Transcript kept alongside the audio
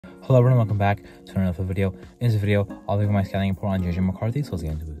Hello everyone, welcome back to another video. In this video, I'll be my scouting report on McCarthy, so let's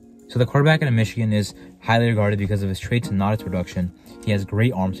get into it. So the quarterback in Michigan is highly regarded because of his traits and not his production. He has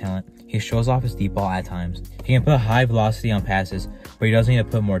great arm talent. He shows off his deep ball at times. He can put high velocity on passes, but he does need to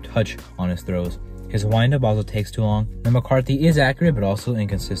put more touch on his throws. His windup also takes too long. And McCarthy is accurate, but also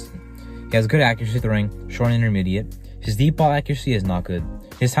inconsistent. He has good accuracy throwing, short and intermediate. His deep ball accuracy is not good.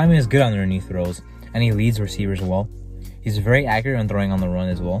 His timing is good on underneath throws, and he leads receivers well. He's very accurate on throwing on the run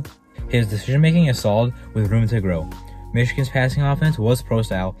as well. His decision-making is solid with room to grow. Michigan's passing offense was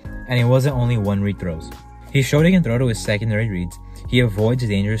pro-style, and he wasn't only one-read throws. He showed he can throw to his secondary reads. He avoids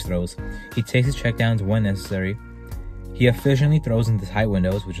dangerous throws. He takes his checkdowns when necessary. He efficiently throws into tight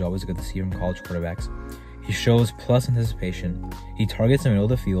windows, which is always good to see from college quarterbacks. He shows plus anticipation. He targets the middle of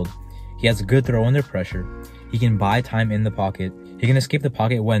the field. He has a good throw under pressure. He can buy time in the pocket. He can escape the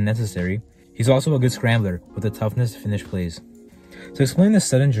pocket when necessary. He's also a good scrambler with the toughness to finish plays. To explain the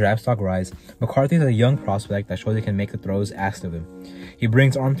sudden draft stock rise, McCarthy is a young prospect that shows he can make the throws asked of him. He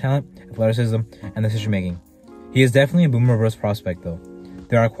brings arm talent, athleticism, and decision-making. He is definitely a boomer bust prospect though.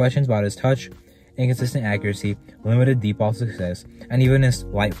 There are questions about his touch, inconsistent accuracy, limited deep ball success, and even his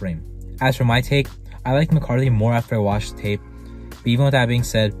light frame. As for my take, I like McCarthy more after I watched the tape, but even with that being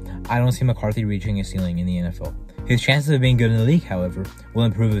said, I don't see McCarthy reaching his ceiling in the NFL. His chances of being good in the league, however, will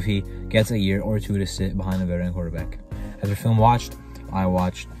improve if he gets a year or two to sit behind a veteran quarterback. As for film watched, I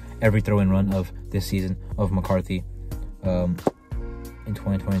watched every throw and run of this season of McCarthy in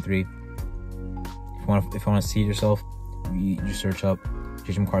 2023. If you want to see it yourself, you just search up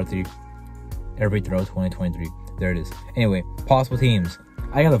JJ McCarthy, every throw 2023. There it is. Anyway, possible teams.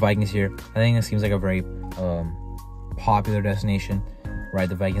 I got the Vikings here. I think this seems like a very popular destination. Right,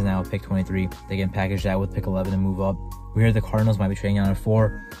 the Vikings now pick 23. They can package that with pick 11 and move up. We hear the Cardinals might be trading down at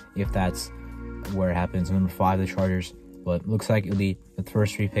 4, if that's where it happens. Number 5, the Chargers. But looks like it'll be the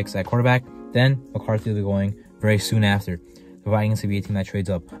first 3 picks at quarterback. Then McCarthy will be going very soon after. The Vikings will be a team that trades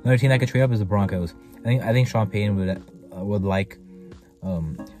up. Another team that could trade up is the Broncos. I think Sean Payton would like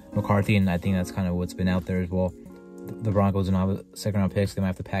McCarthy, and I think that's kind of what's been out there as well. The Broncos don't have second-round picks. They might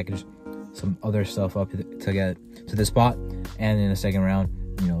have to package some other stuff up to get to the spot, and in the second round,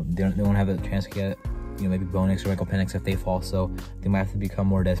 they won't have the chance to get maybe Bo Nix or Michael Penix if they fall, so they might have to become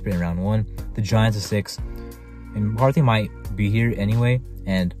more desperate in round 1. The Giants is 6, and McCarthy might be here anyway,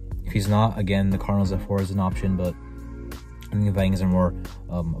 and if he's not, again, the Cardinals at 4 is an option, but I think the Vikings are more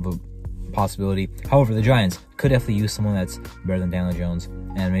of a possibility. However, the Giants could definitely use someone that's better than Daniel Jones,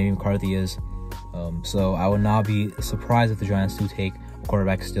 and maybe McCarthy is, so I would not be surprised if the Giants do take a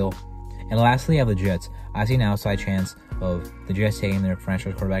quarterback still. And lastly, I have the Jets. I see an outside chance of the Jets taking their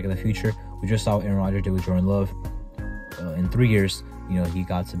franchise quarterback in the future. We just saw what Aaron Rodgers did with Jordan Love. In 3 years, he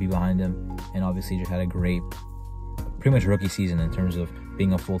got to be behind him, and obviously just had a great, pretty much rookie season in terms of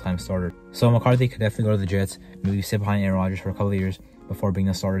being a full-time starter. So McCarthy could definitely go to the Jets, maybe sit behind Aaron Rodgers for a couple of years before being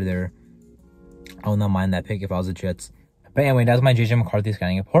a starter there. I would not mind that pick if I was the Jets. But anyway, that's my JJ McCarthy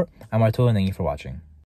scouting report. I'm Arturo, and thank you for watching.